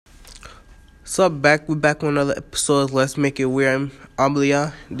So we're back with another episode of Let's Make It Weird. I'm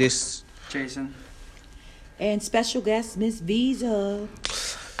Leon. This Jason. And special guest, Miss Visa.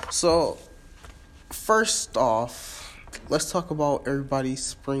 So, first off, let's talk about everybody's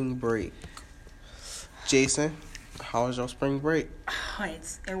spring break. Jason, how was your spring break?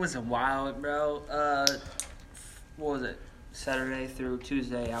 It was a wild, bro. What was it? Saturday through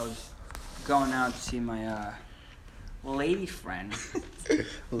Tuesday, I was going out to see my lady friend.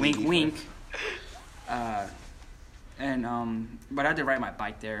 Wink, wink. But I had to ride my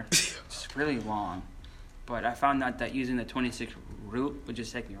bike there. It's really long. But I found out that using the 26 route would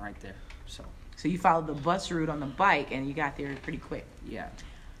just take me right there. So you followed the bus route on the bike and you got there pretty quick. yeah.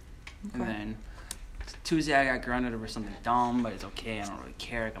 Okay. And then Tuesday I got grounded over something dumb, but it's okay. I don't really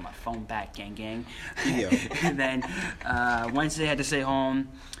care. I got my phone back, gang. Yeah. And then Wednesday I had to stay home.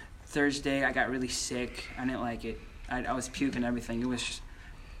 Thursday I got really sick. I didn't like it. I was puking everything. It was just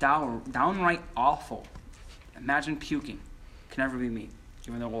downright awful. Imagine puking. Could never be me,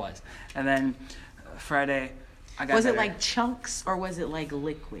 even though it was. And then Friday I got Was it better. like chunks or was it like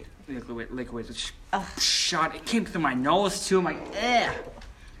liquid? Liquid. Shot. It came through my nose too. I'm like, eh.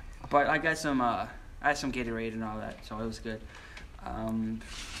 But I got some. I had some Gatorade and all that, so it was good.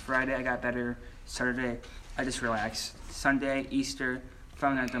 Friday I got better. Saturday I just relaxed. Sunday Easter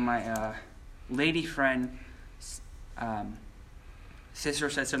found out that my lady friend sister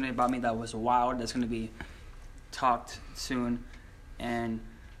said something about me that was wild. That's gonna be talked soon. And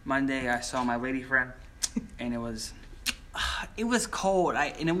Monday I saw my lady friend, and it was cold.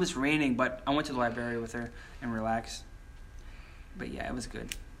 And it was raining, but I went to the library with her and relaxed. But yeah, it was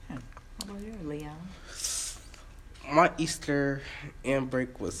good. How about you, Leon? My Easter and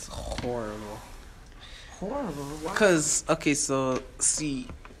break was horrible. Horrible. Why? Cause see,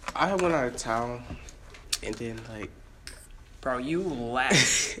 I went out of town, and then Bro, you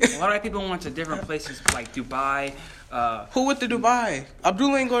laugh. A lot of people went to different places like Dubai. Who went to Dubai?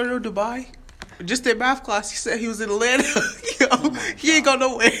 Abdullah ain't going to Dubai. Just in math class, he said he was in Atlanta. He ain't go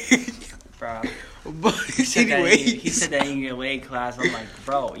nowhere. Bro. But He said that in your leg class. I'm like,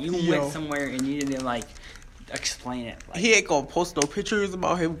 bro, you Yo. went somewhere and you didn't explain it. He ain't gonna post no pictures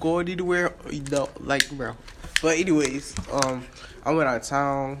about him going anywhere. Bro. But anyways, I went out of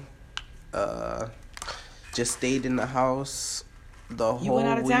town. Just stayed in the house the whole You went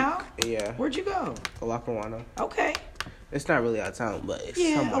out of week. town? Yeah. Where'd you go? Lackawanna. Okay. It's not really out of town, but it's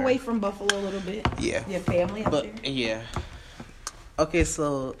Yeah, somewhere. away from Buffalo a little bit. Yeah. Your family up there? But yeah. Okay,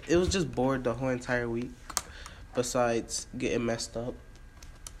 so it was just bored the whole entire week. Besides getting messed up,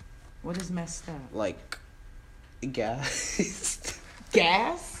 What is messed up? like gas,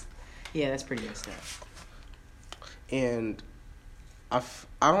 Gas? Yeah, that's pretty messed up. and I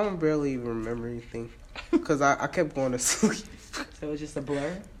don't really remember anything because I kept going to sleep. So it was just a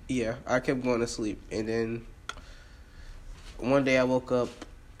blur? Yeah, I kept going to sleep, and then one day I woke up,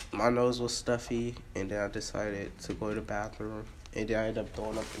 my nose was stuffy, and then I decided to go to the bathroom, and then I ended up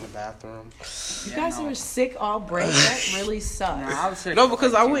throwing up in the bathroom. You guys were sick all break? That really sucks. No, I was sick No, for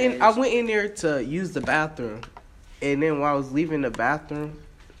because like I 2 went days. I went in there to use the bathroom, and then while I was leaving the bathroom,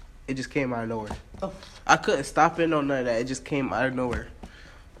 it just came out of nowhere. Oh. I couldn't stop it or none of that. It just came out of nowhere.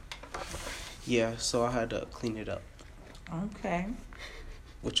 Yeah, so I had to clean it up, Okay.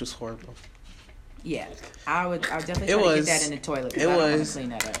 which was horrible. Yeah, I would definitely It try to was- get that in the toilet. 'Cause it I don't want was- to clean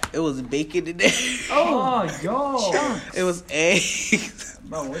that up. It was bacon in there. Oh, yo. Chunks. It was eggs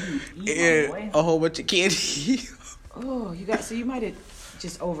Bro, what do you eat, my and boy? a whole bunch of candy. Oh, so you might have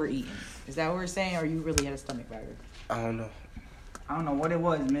just overeaten. Is that what we're saying, or you really had a stomach virus? I don't know. I don't know what it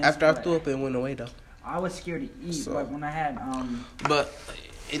was, man. After I but threw up, it went away though. I was scared to eat, So- but when I had But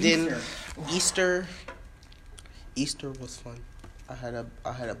and then Easter. Easter was fun. I had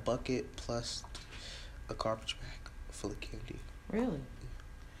a bucket plus a garbage bag full of candy. Really?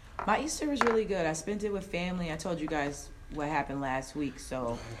 My Easter was really good. I spent it with family. I told you guys what happened last week.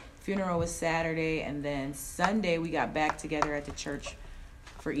 So, funeral was Saturday, and then Sunday we got back together at the church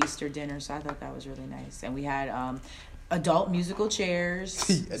for Easter dinner. So I thought that was really nice. And we had adult musical chairs.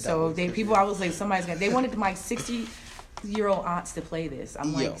 Adult musical I was like, they wanted my 60-year-old aunts to play this.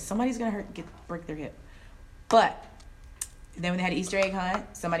 I'm like, Yo. somebody's gonna break their hip. But then when they had an Easter egg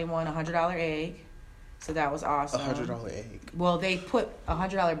hunt, somebody won a $100 egg. So that was awesome. $100 egg. Well, they put a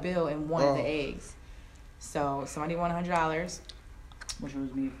 $100 bill in one of the Oh. eggs. So somebody won $100. Which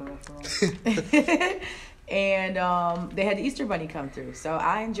was me for real. And they had the Easter bunny come through. So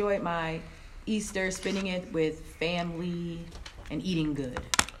I enjoyed my Easter, spending it with family and eating good.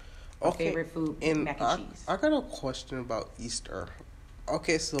 My Okay. favorite food, And mac and cheese. I got a question about Easter.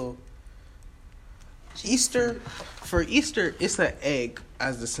 Okay, so Easter, it's an egg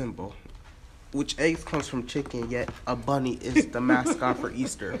as the symbol. which eggs comes from chicken, yet a bunny is the mascot for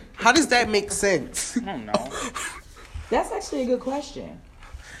Easter? How does that make sense? I don't know. That's actually a good question.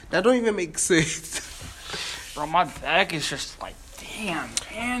 That don't even make sense. Bro, my back is just like, damn,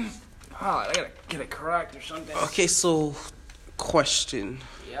 man. Oh, I gotta get it correct or something. Okay, so question: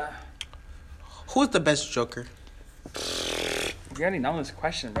 Yeah. who's the best Joker? We already know this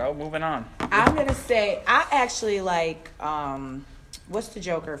question, bro. Moving on. I'm gonna say I actually like what's the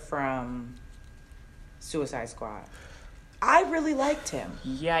Joker from Suicide Squad? I really liked him.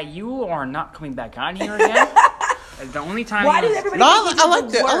 Yeah, you are not coming back on here again. The only time. Why he did was- everybody? No, think he I was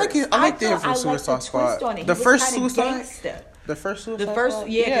liked the it. I worst? like it. I liked it thought from I liked Suicide the Squad. twist on it. The He was first kinda Suicide. gangster. The first Suicide. first- Squad?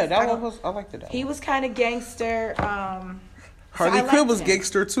 yeah, 'cause that I one don't- was. I liked it. He was kind of gangster. Harley I Quinn liked was him.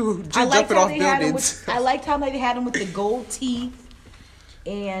 gangster too, I just liked jumping how off they had him buildings. with. I liked how they had him with the gold teeth,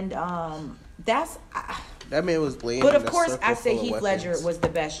 and that's. That man was laying. But in of a course, circle I say full of Heath Ledger weapons. was the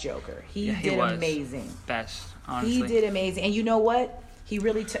best Joker. He Yeah, he did was. amazing. Best, honestly. He did amazing, and you know what? He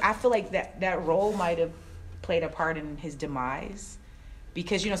really. I feel like that role might have played a part in his demise,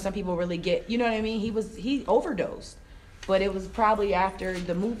 because some people really get. You know what I mean? He overdosed, but it was probably after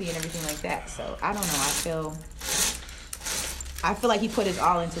the movie and everything like that. So I don't know. I feel like he put his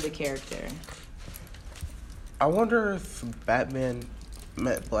all into the character. I wonder if Batman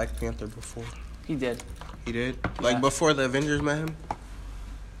met Black Panther before. He did. He did, Yeah. like before the Avengers met him.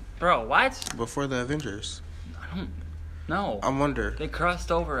 Bro, what? Before the Avengers, I don't know. I wonder. They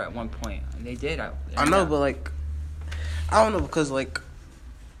crossed over at one point. They did. I know, but like, I don't know because like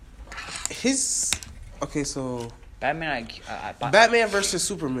his. Okay, so Batman. Batman versus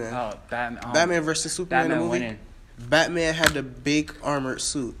Superman. Oh, Batman. Oh, Batman versus Superman. Batman the movie. winning. Batman had the big armored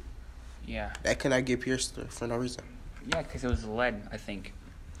suit Yeah. that could not get pierced for no reason. Yeah, because it was lead, I think.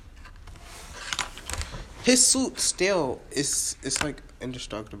 His suit still is it's like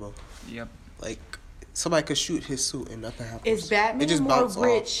indestructible. Yep. Like somebody could shoot his suit and nothing happens. Is Batman It just more bounce off.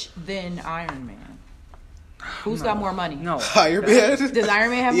 rich than Iron Man? Who's got more money? No. Iron Man. Does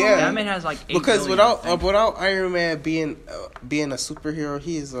Iron Man have more Yeah. money? Batman has like 8 Because billion, I without think. without Iron Man being a superhero,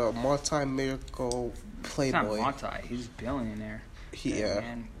 he is a multi-miracle He's not playboy. multi. He's a billionaire. Yeah.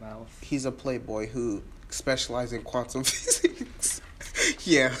 Man, wealth. He's a playboy who specializes in quantum physics.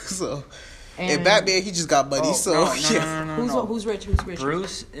 Yeah, so and Batman, he just got money. Oh, so no, yeah. Who's rich? Who's rich?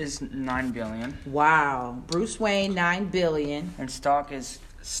 Bruce is 9 billion, Wow, Bruce Wayne, $9 billion. and Stark is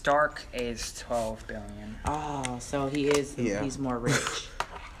 12 billion. Oh, so he is. Yeah. He's more rich.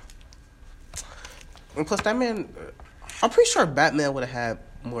 And plus, that man, I'm pretty sure Batman would have had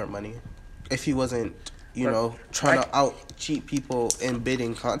more money if he wasn't, trying to out cheat people in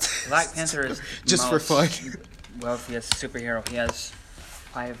bidding contests. Black Panther is just for fun. wealthiest superhero. He has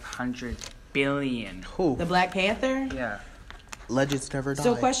 500 billion. Who? The Black Panther. Yeah. Legends never die.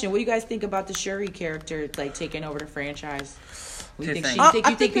 So, question: what do you guys think about the Shuri character, like taking over the franchise? Two You think, things. you I think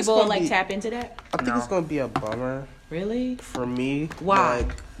think it's people will gonna like be- tap into that? I think No. it's gonna be a bummer Really? for me. Why?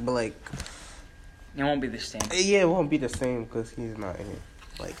 But like, It won't be the same. yeah, it won't be the same because he's not in it.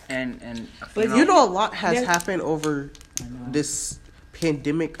 Like, And But a lot has There's- happened over this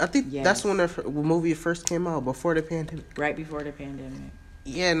pandemic. I think Yes. that's when the movie first came out, before the pandemic. Right before the pandemic.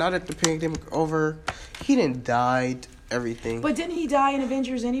 Yeah, now that the pandemic over, he didn't died. Everything. But didn't he die in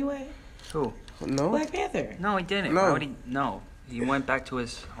Avengers anyway? who? No. Black Panther. No, he didn't. No. Why would he? No. He went back to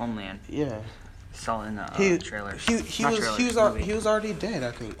his homeland. Yeah. Saw it in the He trailer. he Not was trailer, he was movie. he was already dead.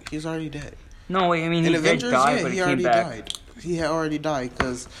 I think he was already dead. No, I mean In he Avengers, did die, yeah, but he he came already back. died. He had already died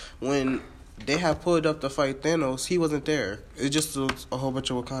because when they had pulled up to fight Thanos, he wasn't there. It just was a whole bunch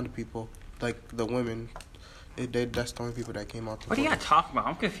of Wakanda people, like the women. That's the only people that came out. What are you gonna talk about?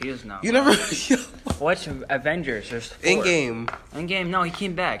 I'm confused now. You never. What's Avengers? There's 4. Endgame. Endgame. No, he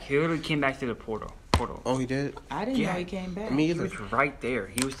came back. He literally came back through the portal. Oh, he did. I didn't Yeah. know he came back. Me He either. was right there.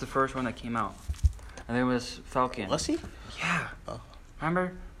 He was the first one that came out. And there was Falcon. Was he? Yeah. Oh.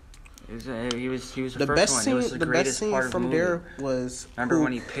 Remember? He was the The first best one. scene. It was the The best greatest scene part of the from movie. there was. Remember who-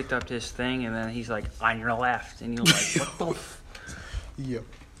 when he picked up his thing and then he's like, on your left. And you're like, what the f-? Yeah.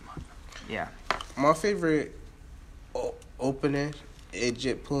 Yeah. My favorite opening,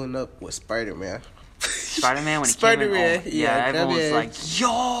 Egypt pulling up with Spider-Man. Spider-Man when he Spider-Man, came in. yeah, that everyone was man- like,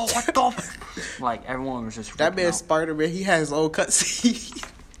 yo, what the f-? Like, everyone was just That freaking man out. Spider-Man, he has his own cutscene.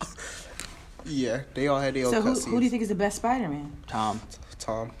 Yeah, they all had their own So cutscenes. who do you think is the best Spider-Man? Tom.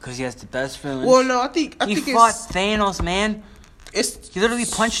 Tom. Because he has the best villains. Well, no, I think he it's fought Thanos, man. it's He literally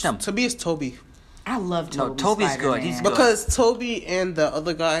punched him. to me it's Toby I love Toby. No, Toby's good. He's good. because Toby and the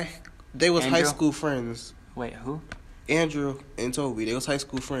other guy, they was high Andrew? school friends. Wait, who? Andrew and Toby, they was high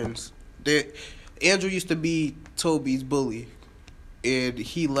school friends. Andrew used to be Toby's bully. and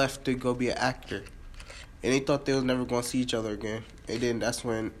he left to go be an actor. And they thought they was never going to see each other again. And then that's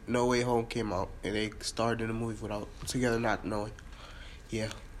when No Way Home came out, and they started in a movie without together not knowing. Yeah,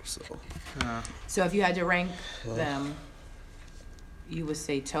 so. So if you had to rank them, you would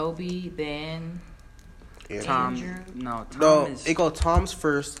say Toby, Ben, Yeah. Andrew? Tom No, is... it go Tom's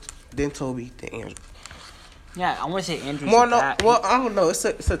first, then Toby, then Andrew. Yeah, I want to say Andrew's Well, that. I don't know. It's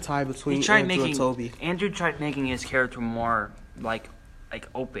a tie between Andrew and Toby. Andrew tried making his character more like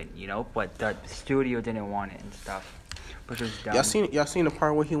open, you know, but the studio didn't want it and stuff, which was dumb. Y'all seen the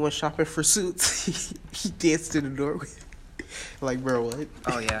part where he went shopping for suits? He danced in the doorway. Like, bro, what?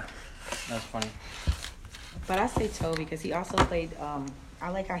 Oh yeah, that's funny. But I say Toby because he also played. I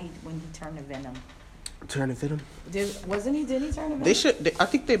like how when he turned to Venom. Turn to Venom. Didn't he turn to Venom? They should. I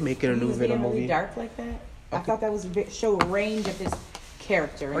think they're making a He new was Venom being really movie. dark like that. I thought that was show a range of his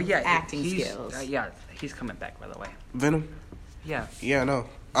character and his acting skills. Yeah, he's coming back, by the way. Venom. Yeah. Yeah, I know.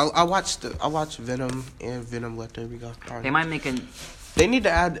 I watched Venom and Venom Let There Be God. They might make They need to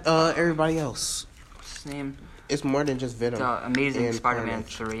add everybody else. what's his name? It's more than just Venom. The Amazing and Spider-Man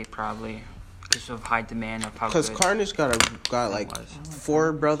Carnage. 3, probably, because of high demand of how Because good. Carnage got like was.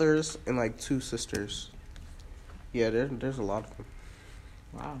 4 brothers and like 2 sisters. Yeah, there's a lot of them.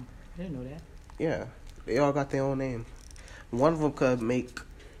 Wow, I didn't know that. Yeah, they all got their own name. One of them could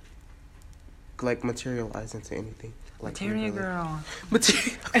materialize into anything. Like Materia Girl.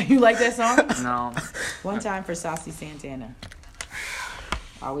 Material. You like that song? No. One time for Saucy Santana.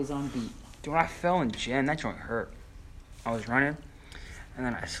 Always on beat. Dude, when I fell in gym, that joint hurt. I was running, and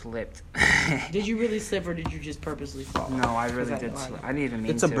then I slipped. Did you really slip or did you just purposely fall? No, I really Is that did why? slip. I didn't even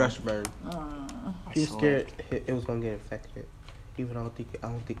mean It's to. a brush burn. I He was slipped. scared it was gonna get infected. Even though I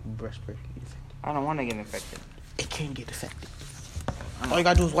don't think brush burn can get infected. I don't want to get infected. It can get infected. All you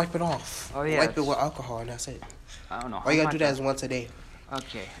gotta do is wipe it off. Oh, yeah. Wipe it with alcohol and that's it. I don't know. All you gotta do that is once a day.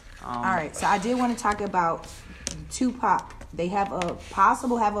 Okay. All right, so I did want to talk about Tupac. They have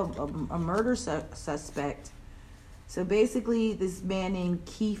a murder suspect. So basically, this man named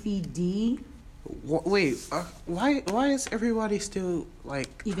Keefe D. Wait, why is everybody still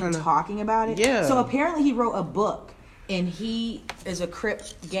like Even talking about it? Yeah. So apparently he wrote a book, and he is a Crip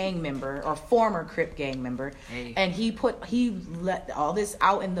gang member or former Crip gang member, Hey. and he let all this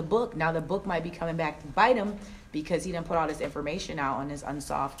out in the book. Now the book might be coming back to bite him because he done put all this information out on this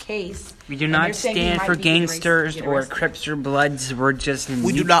unsolved case. We do And not they're saying he stand might for be getting gangsters get or arrested. Crips or Bloods. We're just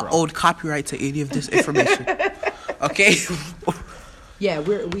We do not neutral. own copyright to any of this information. Okay? Yeah,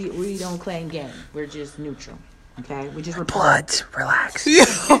 we don't claim gang. We're just neutral. Okay, we just report. Bloods, relax.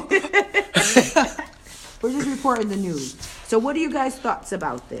 We're just reporting the news. So, what are you guys' thoughts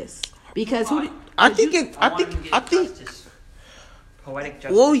about this? Because I think Poetic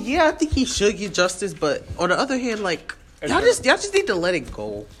justice. well, yeah, I think he should get justice, but on the other hand, like y'all just need to let it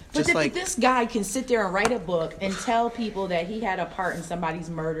go. But Just like this guy can sit there and write a book and tell people that he had a part in somebody's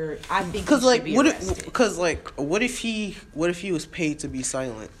murder. I think because he like should be what arrested. what if he was paid to be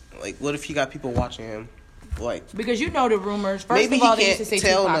silent? Like what if he got people watching him? Like Because you know the rumors. First Maybe of all, he they used to say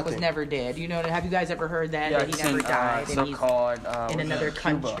can't tell Tupac was nothing. never dead. You know, have you guys ever heard that? That he it's never in, died and he's so-called, in another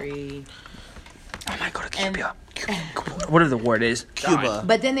Cuba. country. I might go to And- Cuba. Whatever the word is. Cuba.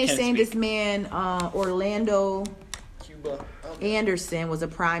 But then they Can't saying speak. this man, Orlando Cuba. Anderson, was a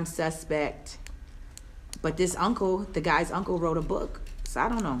prime suspect. But this the guy's uncle, wrote a book. So I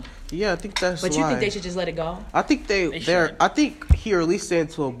don't know. Yeah, I think that's But why. you think they should just let it go? I think They they're. should. I think he released it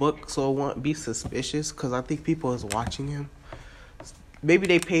into a book so it won't be suspicious. Because I think people is watching him. Maybe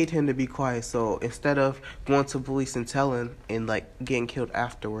they paid him to be quiet, so instead of going to police and telling and like getting killed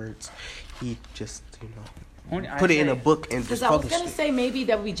afterwards, he just put it in a book and Because just I was published gonna it. say maybe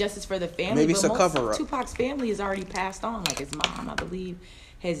that would be justice for the family. Maybe but it's a most cover-up. Tupac's family has already passed on. Like his mom, I believe,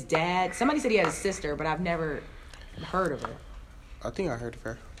 his dad. Somebody said he had a sister, but I've never heard of her. I think I heard of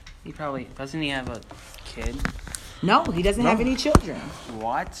her. He probably doesn't he have a kid? No, he doesn't have any children.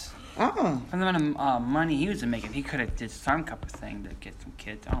 What? From the amount of money he was making, he could have did some type of thing to get some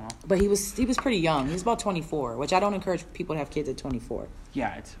kids. I don't know. But he was pretty young. He was about 24, which I don't encourage people to have kids at 24.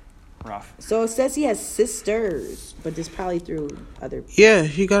 Yeah, it's rough. So it says he has sisters, but this probably through other. Yeah,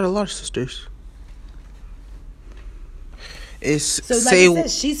 he got a lot of sisters. It's So like it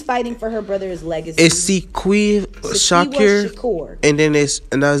says, she's fighting for her brother's legacy. it's Sequoia Shakir, Shakur. and then it's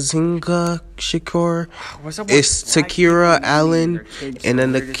Nazinga Shakur. What's up with It's black people Takira naming Allen, their kids and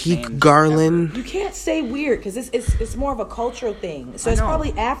then the the weirdest Keith names Garland. You can't say weird because it's more of a cultural thing. So I it's know.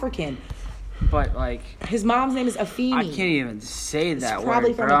 probably African. But like, His mom's name is Afeni. I can't even say that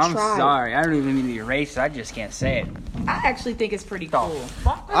probably word. from Bro. a I'm tribe. sorry. I don't even mean to be racist. I just can't say it. I actually think it's pretty The cool.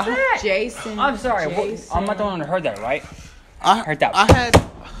 fuck was that? Jason. I'm sorry. Jason. I'm not the one who heard that, right? Heard that.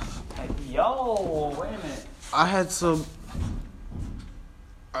 Yo, wait a minute. I had some.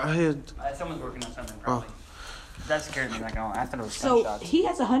 Someone's working on something, probably. That scared me. Like, I thought it was So gunshots. he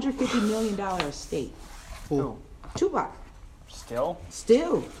has $150 million estate. Who? Tupac. Still?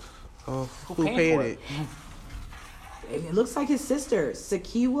 Still. Oh, Who who paid paid for it? It looks like his sister.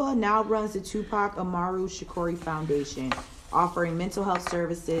 Sakiwa now runs the Tupac Amaru Shakur Foundation, offering mental health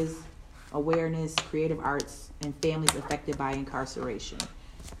services, awareness, creative arts, and families affected by incarceration.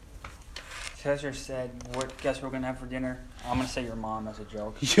 Cesar said, guess what we're going to have for dinner? I'm going to say your mom as a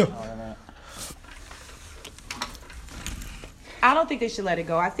joke. Yo. I don't think they should let it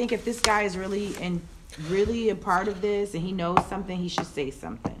go. I think if this guy is really a part of this and he knows something, he should say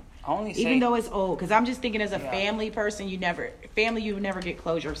something. Even though it's old, because I'm just thinking as a family person, you would never get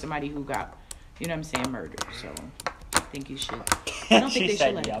closure of somebody who got, you know what I'm saying, murdered. So I think you should. I don't think they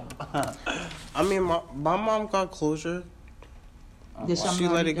should let it go. I mean, my mom got closure. She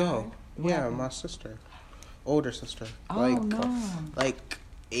let it go. Yeah, my sister, older sister. Oh, no. Like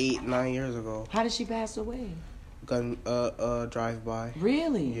 8-9 years ago. How did she pass away? Gun drive by.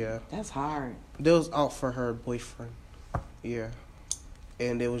 Really? Yeah. That's hard. They was out for her boyfriend. Yeah.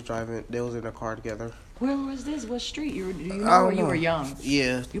 And they was in a car together. Where was this? What street? Do you know I don't or you know. were young?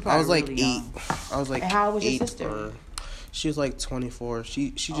 Yeah. You I was like probably 8. really young. I was like And how old was your 8 sister? or- she was like 24.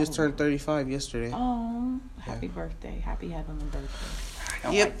 She just turned 35 yesterday. Oh, happy birthday. Happy heavenly birthday. I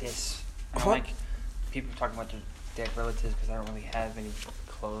don't Yep. like this. I don't like people talking about their dead relatives because I don't really have any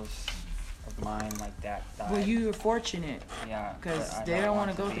close of mine like that. Died. Well, you were fortunate Yeah. because but I they don't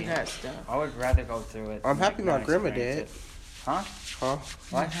want to go be. through that stuff. I would rather go through it. I'm than, happy my not grandma experience did. it. Huh? Huh?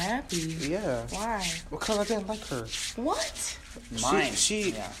 I'm happy. Yeah. Why? Because I didn't like her. What? Mine.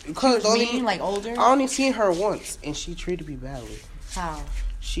 She Yeah. because Mean, like older? I only seen her once and she treated me badly. How?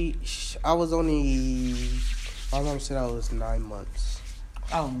 I was only, my mom said I was 9 months.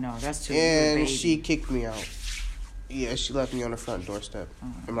 Oh no, that's too. And she kicked me out. Yeah, she left me on the front doorstep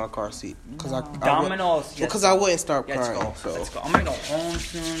in my car seat. Domino's. Because I wouldn't stop Let's crying. go. So Let's go. I'm gonna go home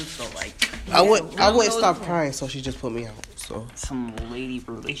soon. So like. I wouldn't Domino's stop is- crying, so she just put me out. So Some lady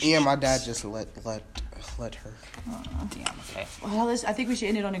relationship. yeah, my dad just let her. Damn. Okay. Well, I think we should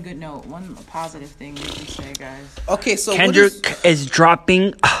end it on a good note. One positive thing we can say, guys. Okay, so Kendrick is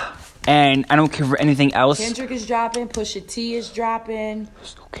dropping, and I don't care for anything else. Kendrick is dropping. Pusha T is dropping.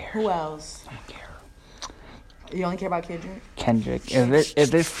 Just don't care. Who else? I don't care. You only care about Kendrick? Kendrick.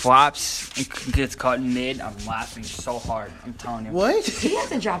 If it flops and gets caught mid, I'm laughing so hard. I'm telling you. What? He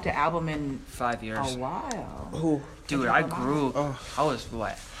hasn't dropped an album in 5 years. a while. Who? Dude, I grew. I was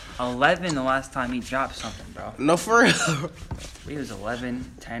what? 11 the last time he dropped something, bro. No, for real. He was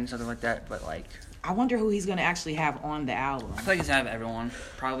 11, 10, something like that. But like, I wonder who he's gonna actually have on the album. I feel like he's gonna have everyone.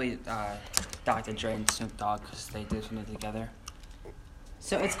 Probably Dr. Dre and Snoop Dogg because they did something together.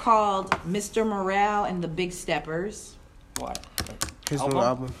 So it's called Mr. Morale and the Big Steppers, What? His new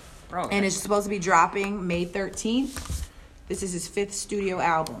album. Bro. and it's supposed to be dropping May 13th. This is his 5th studio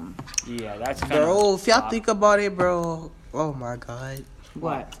album. Yeah, that's kind Bro, of. if y'all think about it, bro. Oh my God.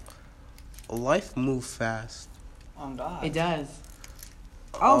 What? Life moves fast. Oh God. It does.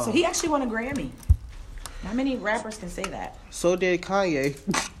 Oh, so he actually won a Grammy. Not many rappers can say that. So did Kanye.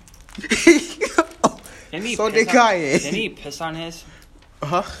 Didn't he So piss did on- Kanye. Didn't he piss on his?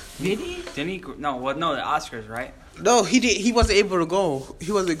 Huh? Did he? Didn't he? No, what? No, the Oscars, right? No, he did. He wasn't able to go.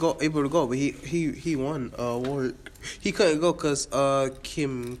 He wasn't able to go, but he won award. He couldn't go because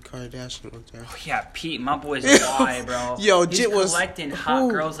Kim Kardashian was there. Oh, yeah, Pete, my boy's why, bro. Yo, He's Jit was- collecting hot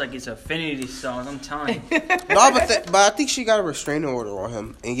Ooh. girls like it's Affinity Stones. I'm telling you. No, but I think she got a restraining order on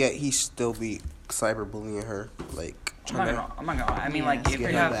him, and yet he still be cyberbullying her, like I'm not gonna. I mean, like, if you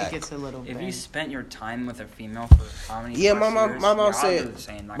get have, back. It gets a little if bad. you spent your time with a female for how many? Yeah, plus my years, mom I'll do said the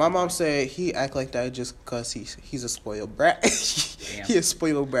same, not my gonna mom lie. said he act like that just cause he's a spoiled brat. Damn. He a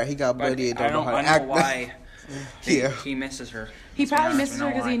spoiled brat. He got But buddy and I don't know how to I know act. why. Yeah. He misses her. He To be probably honest, misses we her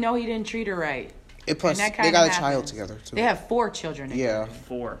know because why. he know he didn't treat her right. And plus, And that they kinda got a happens. child together too. They have 4 children together. Yeah,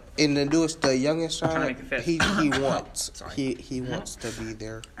 4. and the youngest trying to child, make it fit. he wants Sorry. he wants to be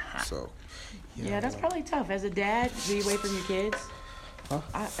there. So Yeah, that's probably tough. As a dad, to be away from your kids. Huh?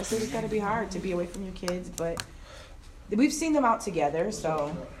 I said it's got to be hard to be away from your kids, but we've seen them out together,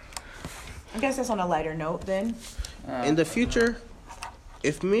 so I guess that's on a lighter note then. in the future,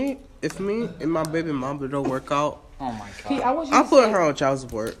 if me and my baby mama don't work out, Oh my Pete, God. I want you I'm to putting say, her on child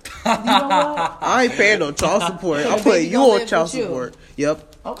support. you know what? I ain't paying no child support. So I'm the putting baby you gonna on live child with you. support.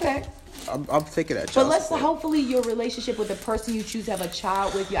 Yep, Okay. I'm taking that But child let's support. hopefully your relationship with the person you choose to have a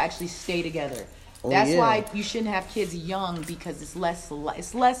child with, you actually stay together. That's yeah. why you shouldn't have kids young, because it's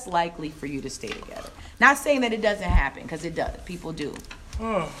less likely for you to stay together. Not saying that it doesn't happen, because it does. People do.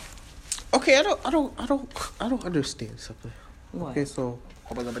 Okay, I don't understand something. What? Okay, so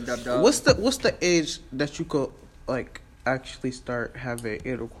What's what's the age that you could like actually start having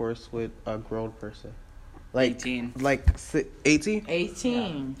intercourse with a grown person? Like 18. Like 18?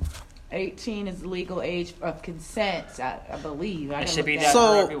 18. 18 is the legal age of consent, I believe. I It can should look be that that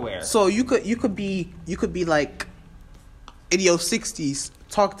up. for everywhere. So you could be like in your 60s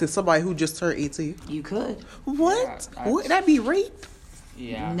talk to somebody who just turned 18. You could. What? Yeah, Would that be rape?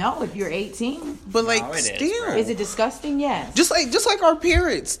 Yeah. No, if you're 18. But like No, it is, still, bro. Is it disgusting? Yes. just like our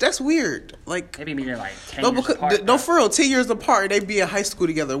parents. That's weird. Like Maybe mean like 10 no, years because apart. no, for real, 10 years apart, they be in high school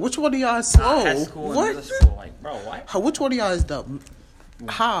together. Which one of y'all is slow? High school and What? middle school. Like, bro, what? Which one of y'all is dumb?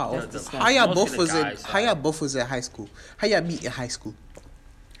 How? That's disgusting. How y'all Mostly both the was in? guys, How y'all both was in high school? How y'all meet in high school?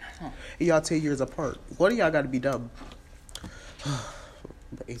 And y'all 10 years apart. One of y'all got to be dumb.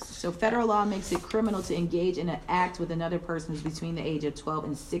 So federal law makes it criminal to engage in an act with another person who's between the age of 12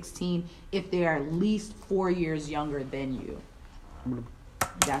 and 16 if they are at least 4 years younger than you.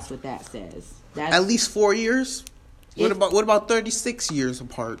 That's what that says. That's, At least 4 years. If- What about 36 years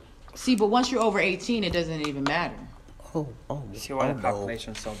apart? see, but once you're over 18, it doesn't even matter. Oh, See why the no.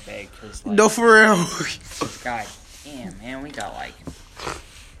 population's so big? Cause, like, No, for real. God damn, man, we got like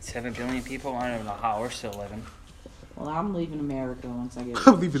 7 billion people. I don't even know how we're still living. Well, I'm leaving America once I get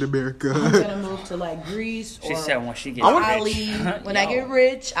I'm leaving America. I'm gonna move to like Greece or She said when she gets Bali. rich. When I Yo. get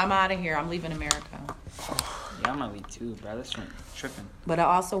rich, I'm out of here. I'm leaving America. Yeah, I'm gonna leave too, bro. This one tripping. But I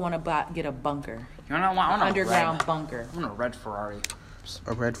also want to get a bunker, You know what? I want a underground red. bunker. I want a red Ferrari.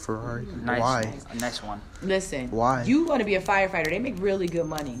 A red Ferrari. Nice, Why? A nice one. Listen, Why? you want to be a firefighter? They make really good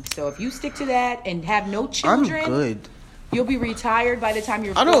money. So if you stick to that and have no I'm children, good. you'll be retired by the time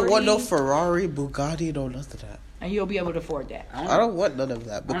you're 40. I don't want no Ferrari, Bugatti, no nothing of that. and you'll be able to afford that. I don't want none of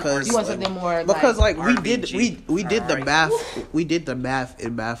that because You want something more because like like we did the Ferrari. math we did the math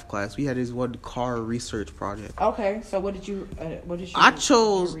in math class. We had this one car research project. okay. So what did you? I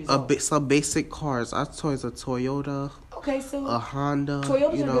chose your result? some basic cars. I chose a Toyota, Okay, so a Honda.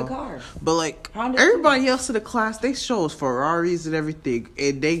 Toyota's you a know. good car. But like Honda everybody else in the class, they chose Ferraris and everything,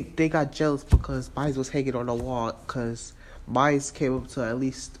 and they got jealous because mine was hanging on the wall because mine came up to at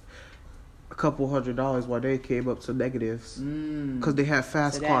least a couple $100 while they came up to negatives because they had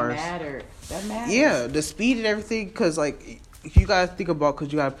fast So that cars. mattered. That matters. Yeah, the speed and everything. Because like you gotta think about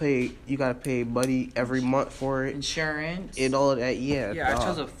because you gotta pay money every month for it Insurance. and all of that. Yeah. Yeah, I dog.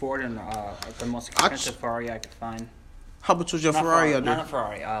 chose a Ford and the most I expensive Ferrari I could find. How much was your Not Ferrari Not a under?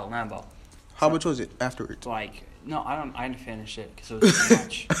 Ferrari, Lambo. How much was it afterwards? It's like, no, I didn't finish it because it was too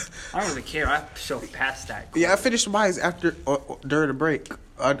much. I don't really care. I so past that. Yeah, I finished mine after during the break.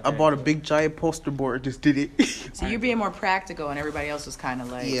 I bought a big giant poster board and just did it. So you're being more practical, and everybody else was kind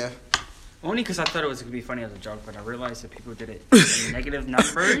of like, Yeah. Only because I thought it was gonna be funny as a joke, but I realized that people did it in negative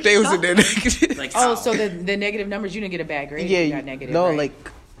numbers. They was in there negative. Like, Oh, ow. so the negative numbers, you didn't get a bad grade. Yeah, you got negative. no, right?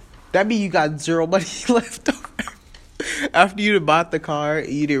 like that mean you got zero money left over after you bought the car.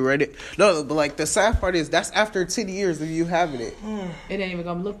 You didn't rent it. No, but like the sad part is that's after 10 years of you having it. it ain't even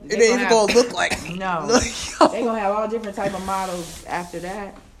gonna look. It ain't even gonna look like No, Like, they gonna have all different type of models after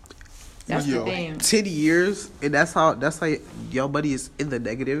that. That's the thing. 10 years, and that's how your money is in the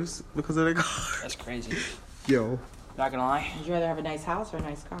negatives because of the car. That's crazy. Yo, Not gonna lie, Would you rather have a nice house or a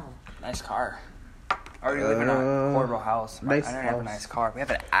nice car? nice car. I already live in a horrible house. nice I don't have a house. nice car. We have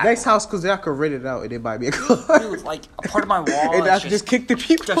an nice house because I could rent it out and they buy me a car. Dude, like a part of my wall And I is just kick the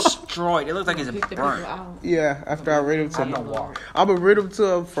people. destroyed. It looks like it's Pick the people burnt. out. Yeah, after I rent them On to the them, wall. I'm gonna rent them to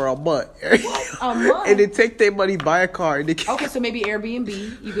them for a month. A month? And then take their money, buy a car, and they Okay, so maybe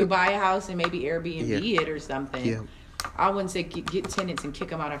Airbnb. You could buy a house and maybe Airbnb it or something. Yeah. I wouldn't say get tenants and kick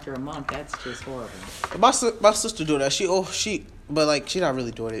them out after a month. That's just horrible. My sister doing that. But like she not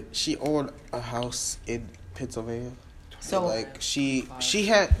really doing it. She owned a house in Pennsylvania. So Like she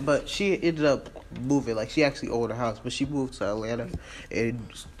ended up moving. Like she actually owned a house, but she moved to Atlanta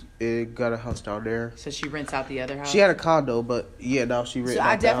and got a house down there. so she rents out the other house. She had a condo, but yeah, now she renting So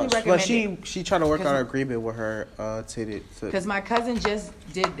I out the definitely house. But recommend she trying to work out an Because- agreement with her tenant. Because my cousin just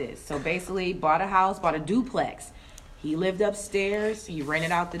did this. So basically, bought a house, bought a duplex. He lived upstairs. He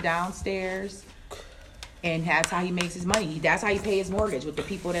rented out the downstairs. And that's how he makes his money. That's how he pays his mortgage with the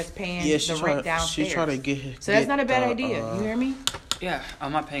people that's paying Yeah, the rent downstairs. She trying to get. So that's not a bad idea. You hear me? Yeah,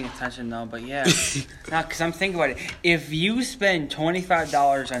 I'm not paying attention though, but yeah. Now, because I'm thinking about it. If you spend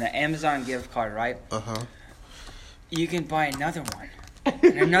 $25 on an Amazon gift card, right? You can buy another one.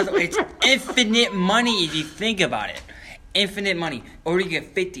 And another. It's infinite money if you think about it. infinite money, or you get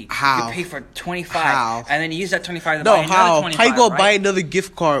 50. How? You pay for 25, How? and then you use that 25 to No, buy another how? 25. How you gonna right? buy another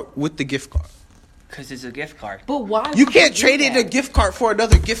gift card with the gift card? Because it's a gift card. But why? You would can't do trade in that? a gift card for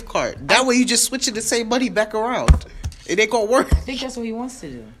another gift card. That way you just switching the same money back around. It ain't gonna work. I think that's what he wants to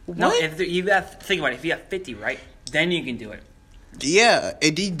do. No, What? if you have think about it. If you have 50, right, then you can do it. Yeah,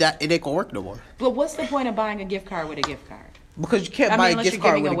 it ain't gonna work no more. But what's the point of buying a gift card with a gift card? Because you can't I buy mean, a unless gift you're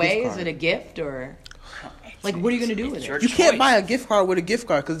card giving with a away, gift is card. it a gift or like what are you gonna do with It's it? your You can't choice. buy a gift card with a gift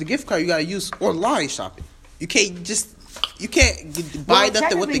card because the gift card you gotta use online shopping. You can't buy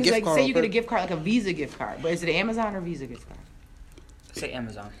nothing with the technically, gift like, card. say you get a gift card like a Visa gift card, but is it an Amazon or Visa gift card? Say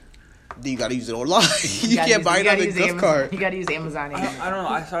Amazon. Then you gotta use it online. you gotta can't use- buy you gotta another use gift Amazon. card. You gotta use Amazon. I don't know.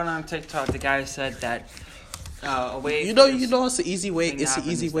 I saw it on TikTok. The guy said that a way. You know, it's an easy way. thing It's an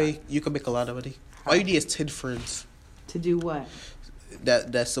happens easy is way that- you can make a lot of money. All you need is 10 friends To do what?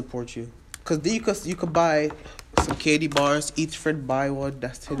 that support you. Cause then you could buy some candy bars. Each friend buy one.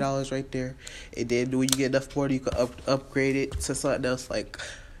 That's $10 right there. And then when you get enough money, you could upgrade it to something else. Like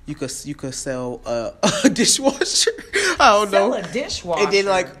you could sell a dishwasher. I don't Sell know. a dishwasher. And then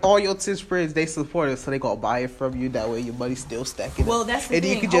like all your 10 friends, they support it, so they gonna buy it from you. That way your money's still stacking. Well, up. that's the and thing.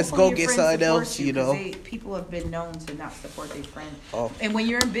 then you can just Hopefully go your get friends something support else. You 'cause know. people have been known to not support their friends. Oh. And when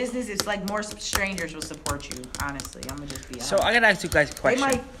you're in business, it's like more strangers will support you. Honestly, I'm gonna just be honest. So I gotta ask you guys a they question.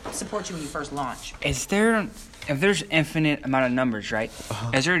 might support you when you first launch. Is there, if there's infinite amount of numbers, right?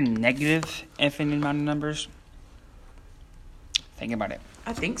 Uh-huh. Is there a negative infinite amount of numbers? Think about it.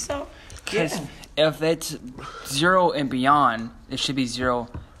 I think so. Because Yeah. if it's 0 and beyond, it should be 0,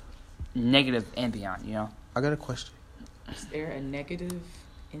 negative and beyond. You know. I got a question. Is there a negative,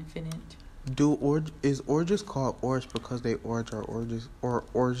 infinite? Is oranges called orange because they orange are oranges, or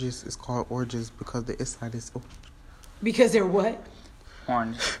oranges is called oranges because the inside is orange? Because they're what?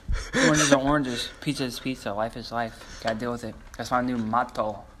 Orange. Oranges are oranges. Pizza is pizza. Life is life. Gotta deal with it. That's my new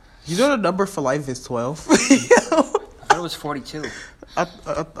motto. You know the number for life is 12. I thought it was 42. I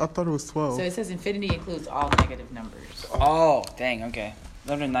thought it was 12. So it says infinity includes all negative numbers. Oh, dang. Okay.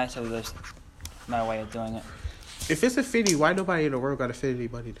 That would be nice if this my way of doing it. If it's infinity, why nobody in the world got infinity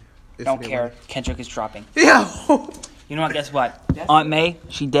money? Don't care. Kendrick is dropping. Yeah. You know what? Guess what? That's Aunt May,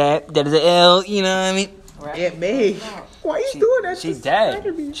 she dead. That is an L. You know what I mean? Right? Aunt May. Why you doing that? She's to dead.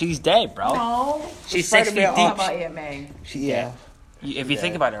 Spider-Man? She's dead, bro. No. She's 6 feet Spider-Man deep. How about Aunt May? Yeah. If you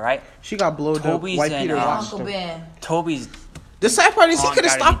think about it, right? She got blown up. Toby's White and, Peter watched Uncle her. Ben. Toby's The sad part is he Aunt could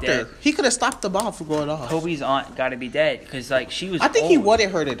have gotta stopped be her. dead. He could have stopped the bomb from going off. Toby's aunt got to be dead because like she was. I think he old.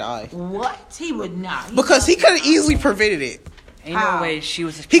 wanted her to die What? He would not. because he could have easily prevented it. Ain't no How? way she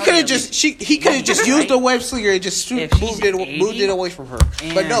was. He could have probably just at least- he could have just used the web slinger and just If she's moved it 80, away from her.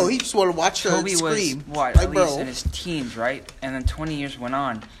 But no, he just wanted to watch her Toby scream. was what? Like, At least bro, in his teens, right? And then 20 years went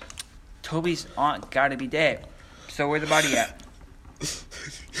on. Toby's aunt got to be dead. So where's the body at?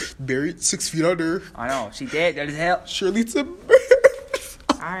 buried 6 feet under. I know she dead. That is hell. Surely to.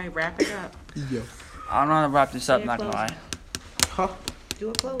 All right, wrap it up. Yeah. I don't know how to wrap this up. Yeah, Not gonna lie. closing. Huh? Do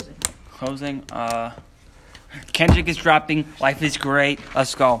a closing. Closing. Kendrick is dropping. Life is great.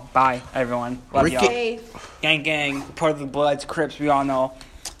 Let's go. Bye, everyone. Love Ricky- y'all. Safe. Gang, gang. Part of the Bloods, Crips. We all know.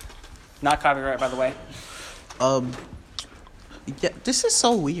 Not copyright, by the way. Yeah, this is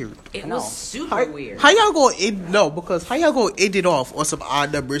so weird. It know. was super weird. How y'all gonna end? No, because how y'all gonna end it off on some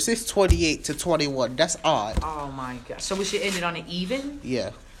odd numbers? It's 28 to 21. That's odd. Oh my god. So we should end it on an even? Yeah.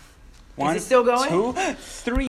 One, it still going? 2, 3.